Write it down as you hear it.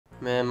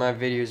Man, my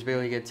videos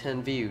barely get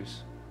 10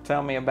 views.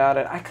 Tell me about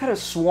it. I could have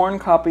sworn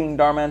copying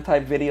Darman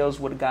type videos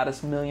would have got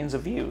us millions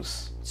of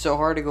views. It's so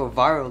hard to go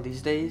viral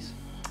these days.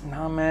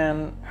 Nah,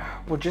 man.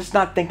 We're just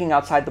not thinking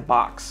outside the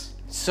box.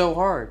 It's so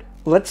hard.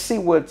 Let's see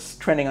what's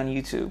trending on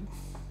YouTube.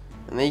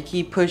 And they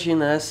keep pushing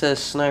the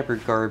SS Sniper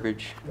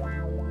garbage.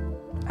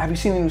 Have you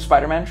seen the new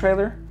Spider-Man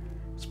trailer?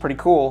 It's pretty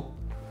cool.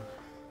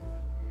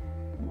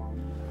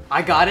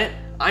 I got it.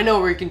 I know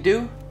what we can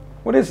do.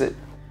 What is it?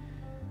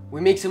 We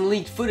make some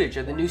leaked footage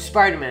of the new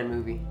Spider-Man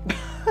movie.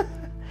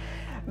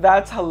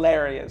 That's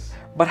hilarious.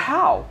 But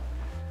how?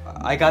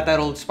 I got that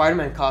old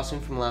Spider-Man costume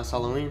from last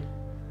Halloween.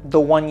 The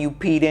one you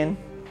peed in?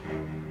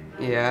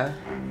 Yeah.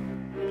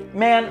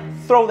 Man,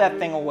 throw that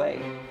thing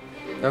away.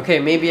 Okay,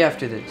 maybe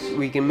after this,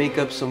 we can make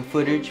up some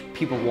footage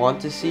people want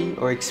to see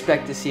or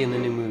expect to see in the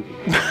new movie.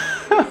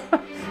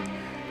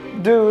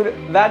 Dude,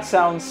 that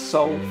sounds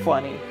so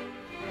funny.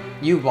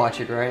 You'd watch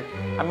it, right?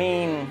 I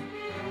mean,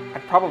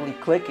 I'd probably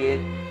click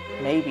it.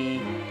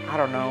 Maybe. I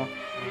don't know.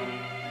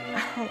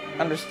 I don't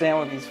understand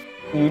what these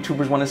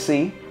YouTubers want to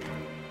see.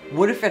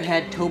 What if it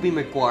had Tobey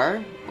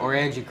Maguire or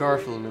Andrew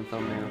Garfield in the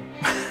thumbnail?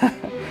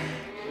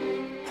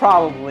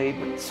 Probably,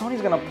 but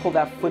Sony's gonna pull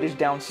that footage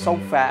down so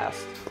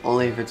fast.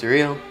 Only if it's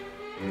real.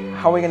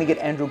 How are we gonna get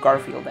Andrew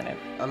Garfield in it?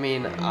 I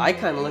mean, I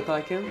kind of look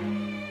like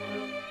him.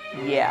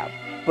 Yeah,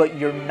 but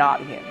you're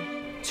not him.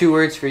 2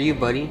 words for you,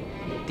 buddy.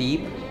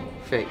 Deep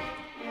fake.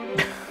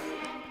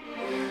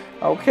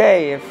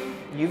 Okay, if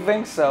you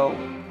think so,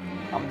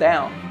 I'm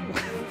down.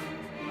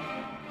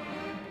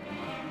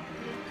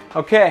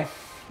 Okay,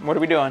 what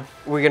are we doing?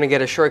 We're gonna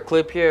get a short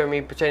clip here of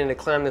me pretending to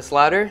climb this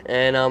ladder,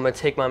 and I'm gonna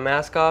take my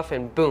mask off,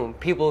 and boom,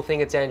 people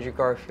think it's Andrew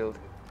Garfield.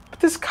 But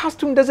this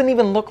costume doesn't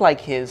even look like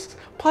his.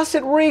 Plus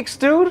it reeks,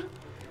 dude.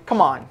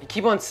 Come on. You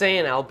keep on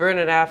saying I'll burn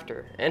it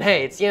after. And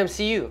hey, it's the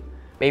MCU.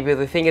 Maybe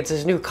they think it's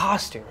his new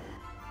costume.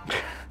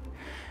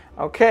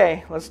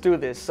 Okay, let's do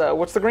this.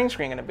 What's the green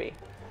screen gonna be?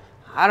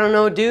 I don't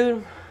know,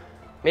 dude.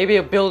 Maybe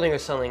a building or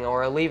something,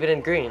 or I'll leave it in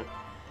green.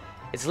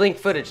 It's linked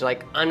footage,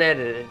 like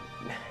unedited.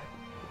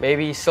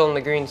 Maybe he's still in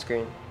the green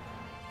screen.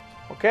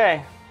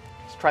 Okay,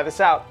 let's try this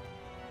out.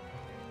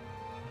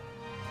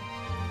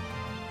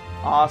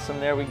 Awesome,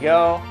 there we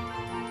go.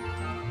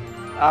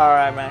 All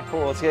right, man,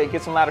 cool. Let's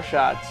get some ladder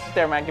shots.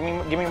 There, man,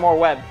 give me more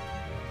web.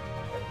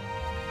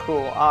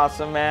 Cool,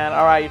 awesome, man.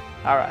 All right.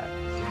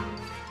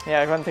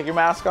 Yeah, go ahead and take your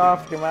mask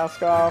off. Take your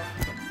mask off.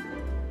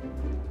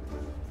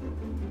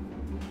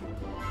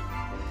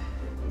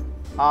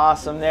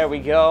 Awesome, there we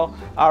go.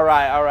 All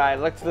right.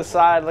 Look to the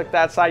side, look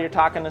that side. You're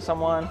talking to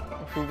someone.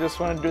 If you just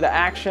want to do the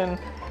action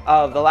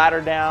of the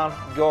ladder down,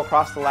 go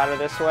across the ladder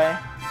this way.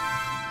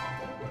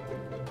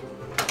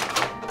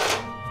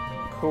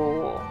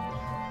 Cool.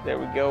 There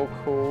we go.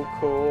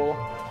 Cool.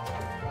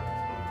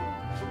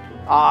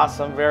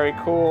 Awesome. Very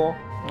cool.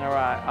 All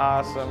right.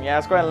 Awesome. Yeah.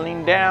 Let's go ahead and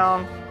lean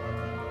down.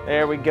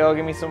 There we go.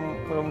 Give me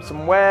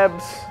some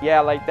webs. Yeah,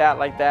 like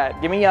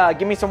that. Give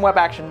me some web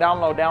action. Down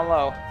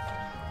low.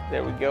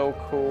 There we go.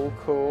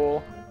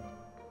 Cool.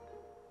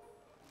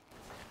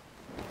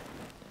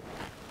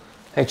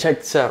 Hey, check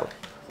this out.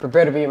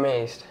 Prepare to be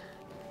amazed.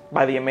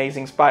 By the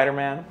amazing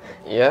Spider-Man.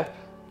 Yep.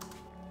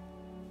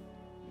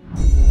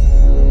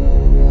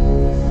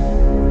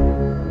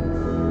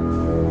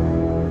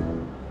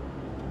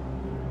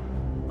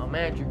 I'm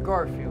Andrew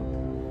Garfield.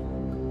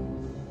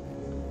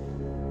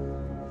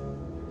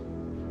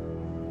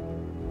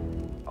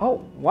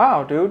 Oh,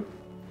 wow, dude.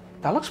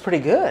 That looks pretty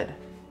good.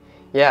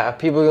 Yeah,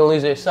 people are gonna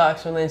lose their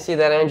socks when they see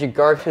that Andrew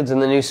Garfield's in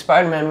the new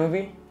Spider-Man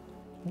movie.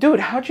 Dude,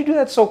 how'd you do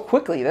that so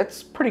quickly?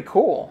 That's pretty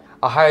cool.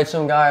 I hired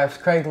some guy off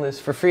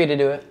Craigslist for free to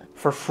do it.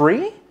 For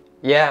free?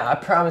 Yeah, I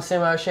promised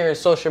him I'd share his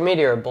social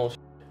media or bullshit.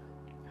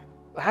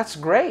 That's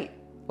great.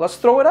 Let's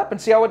throw it up and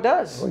see how it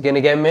does. We're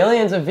gonna get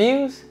millions of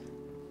views.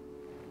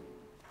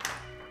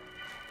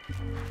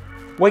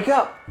 Wake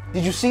up.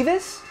 Did you see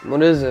this?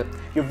 What is it?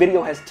 Your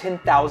video has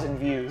 10,000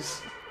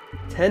 views.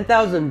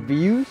 10,000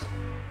 views?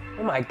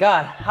 Oh my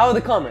god, how are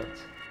the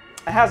comments?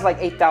 It has like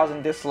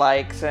 8,000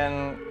 dislikes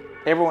and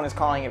everyone is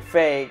calling it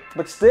fake,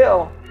 but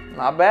still,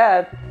 not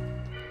bad.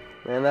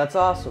 Man, that's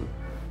awesome.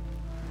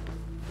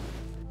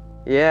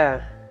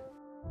 Yeah.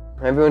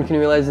 Everyone can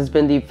realize it's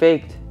been deep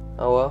faked.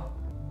 Oh well.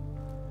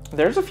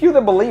 There's a few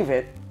that believe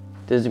it.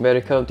 Disney better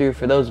come through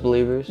for those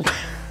believers.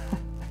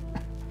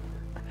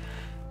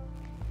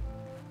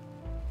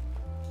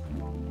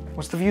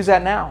 What's the views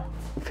at now?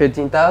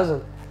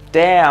 15,000.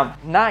 Damn,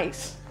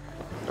 nice.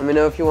 Let me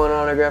know if you want an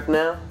autograph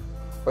now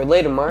or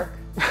later, Mark.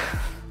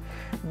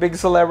 Big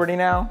celebrity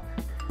now.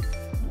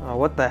 Oh,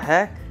 what the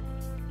heck?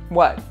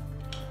 What?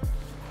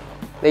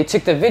 They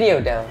took the video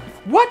down.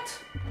 What?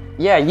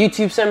 Yeah,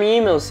 YouTube sent me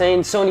emails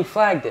saying Sony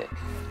flagged it.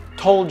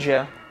 Told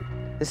ya.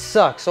 This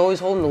sucks, always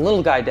holding the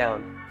little guy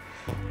down.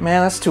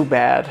 Man, that's too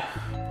bad.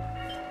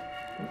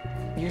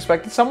 You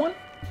expected someone?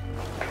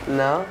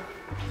 No.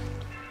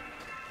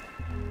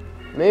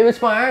 Maybe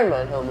it's my Iron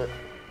Man helmet.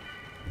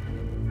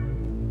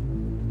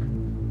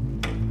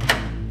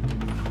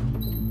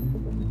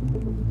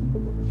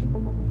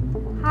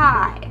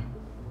 Hi.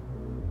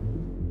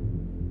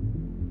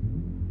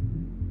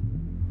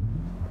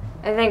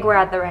 I think we're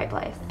at the right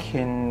place.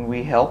 Can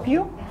we help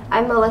you?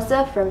 I'm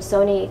Melissa from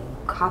Sony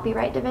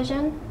Copyright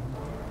Division.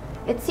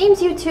 It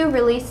seems you two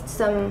released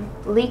some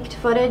leaked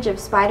footage of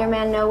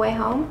Spider-Man No Way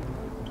Home.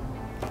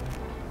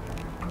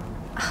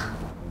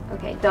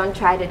 Okay, don't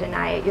try to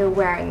deny it. You're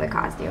wearing the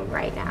costume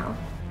right now.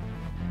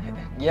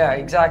 Yeah,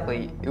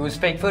 exactly. It was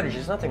fake footage.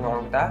 There's nothing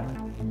wrong with that.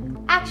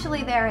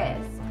 Actually, there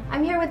is.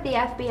 I'm here with the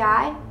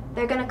FBI.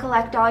 They're gonna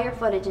collect all your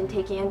footage and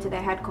take you into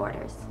their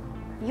headquarters.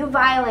 You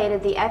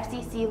violated the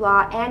FCC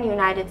law and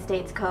United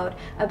States Code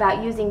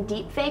about using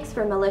deepfakes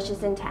for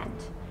malicious intent.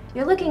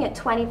 You're looking at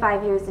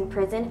 25 years in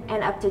prison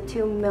and up to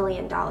 $2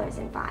 million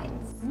in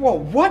fines. Whoa,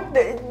 what?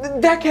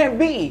 That can't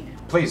be.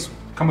 Please,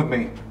 come with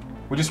me.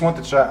 We just want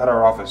the chat at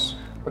our office.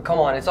 But come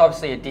on, it's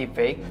obviously a deep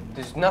fake.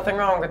 There's nothing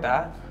wrong with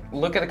that.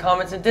 Look at the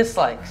comments and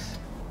dislikes.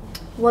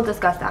 We'll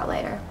discuss that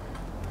later.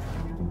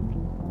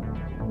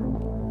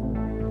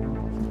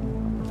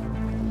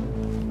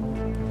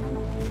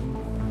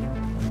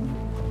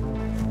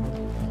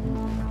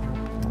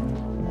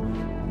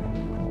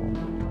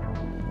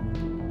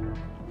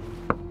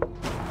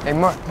 Hey,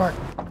 Mark.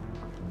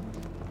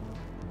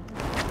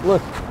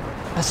 Look,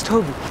 that's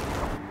Tobey.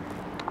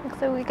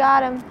 Looks like we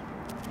got him.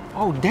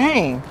 Oh,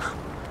 dang.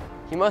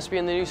 He must be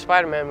in the new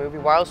Spider-Man movie.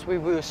 Why else would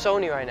we be with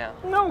Sony right now?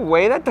 No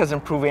way, that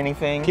doesn't prove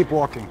anything. Keep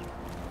walking.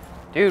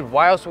 Dude,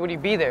 why else would he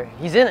be there?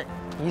 He's in it.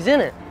 He's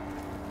in it.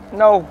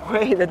 No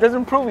way, that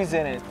doesn't prove he's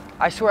in it.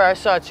 I swear I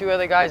saw two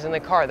other guys in the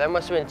car. That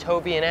must have been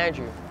Toby and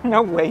Andrew.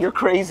 No way, you're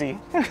crazy.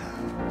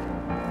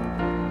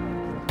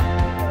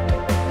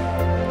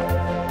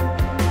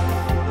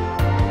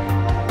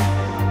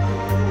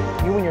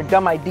 You and your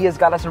dumb ideas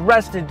got us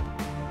arrested.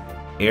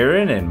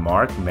 Aaron and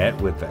Mark met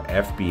with the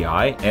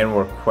FBI and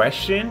were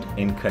questioned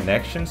in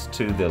connections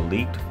to the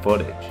leaked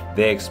footage.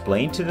 They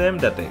explained to them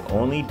that they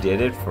only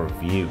did it for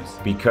views.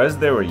 Because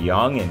they were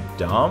young and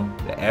dumb,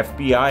 the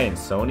FBI and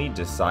Sony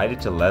decided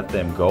to let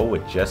them go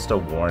with just a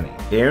warning.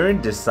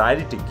 Aaron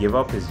decided to give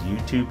up his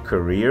YouTube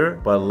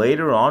career, but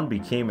later on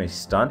became a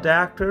stunt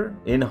actor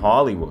in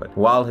Hollywood,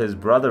 while his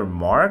brother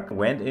Mark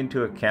went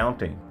into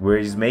accounting, where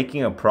he's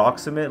making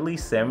approximately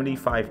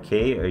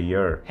 $75K a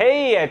year.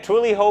 Hey, I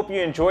truly hope you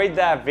enjoyed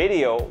that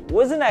video.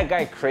 Wasn't that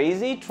guy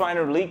crazy trying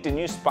to leak the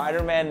new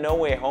Spider-Man No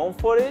Way Home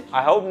footage?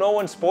 I hope no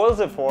one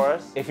spoils it for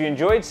us. If you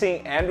enjoyed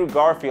seeing Andrew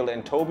Garfield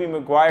and Tobey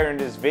Maguire in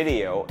this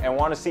video and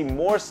want to see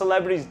more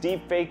celebrities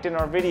deep-faked in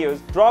our videos,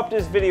 drop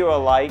this video a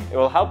like. It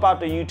will help out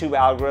the YouTube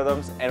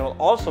algorithms and will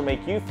also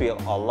make you feel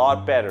a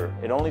lot better.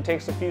 It only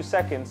takes a few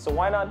seconds, so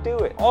why not do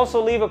it?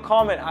 Also leave a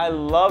comment. I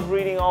love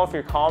reading all of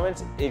your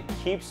comments. It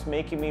keeps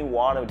making me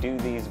want to do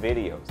these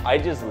videos. I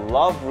just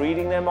love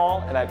reading them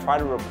all and I try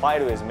to reply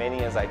to as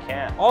many as I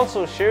can.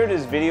 Also share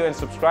this video and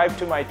subscribe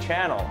to my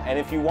channel, and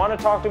if you want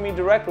to talk to me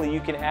directly, you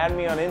can add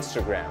me on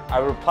Instagram. I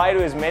reply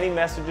to as many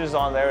messages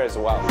on there as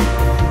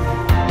well.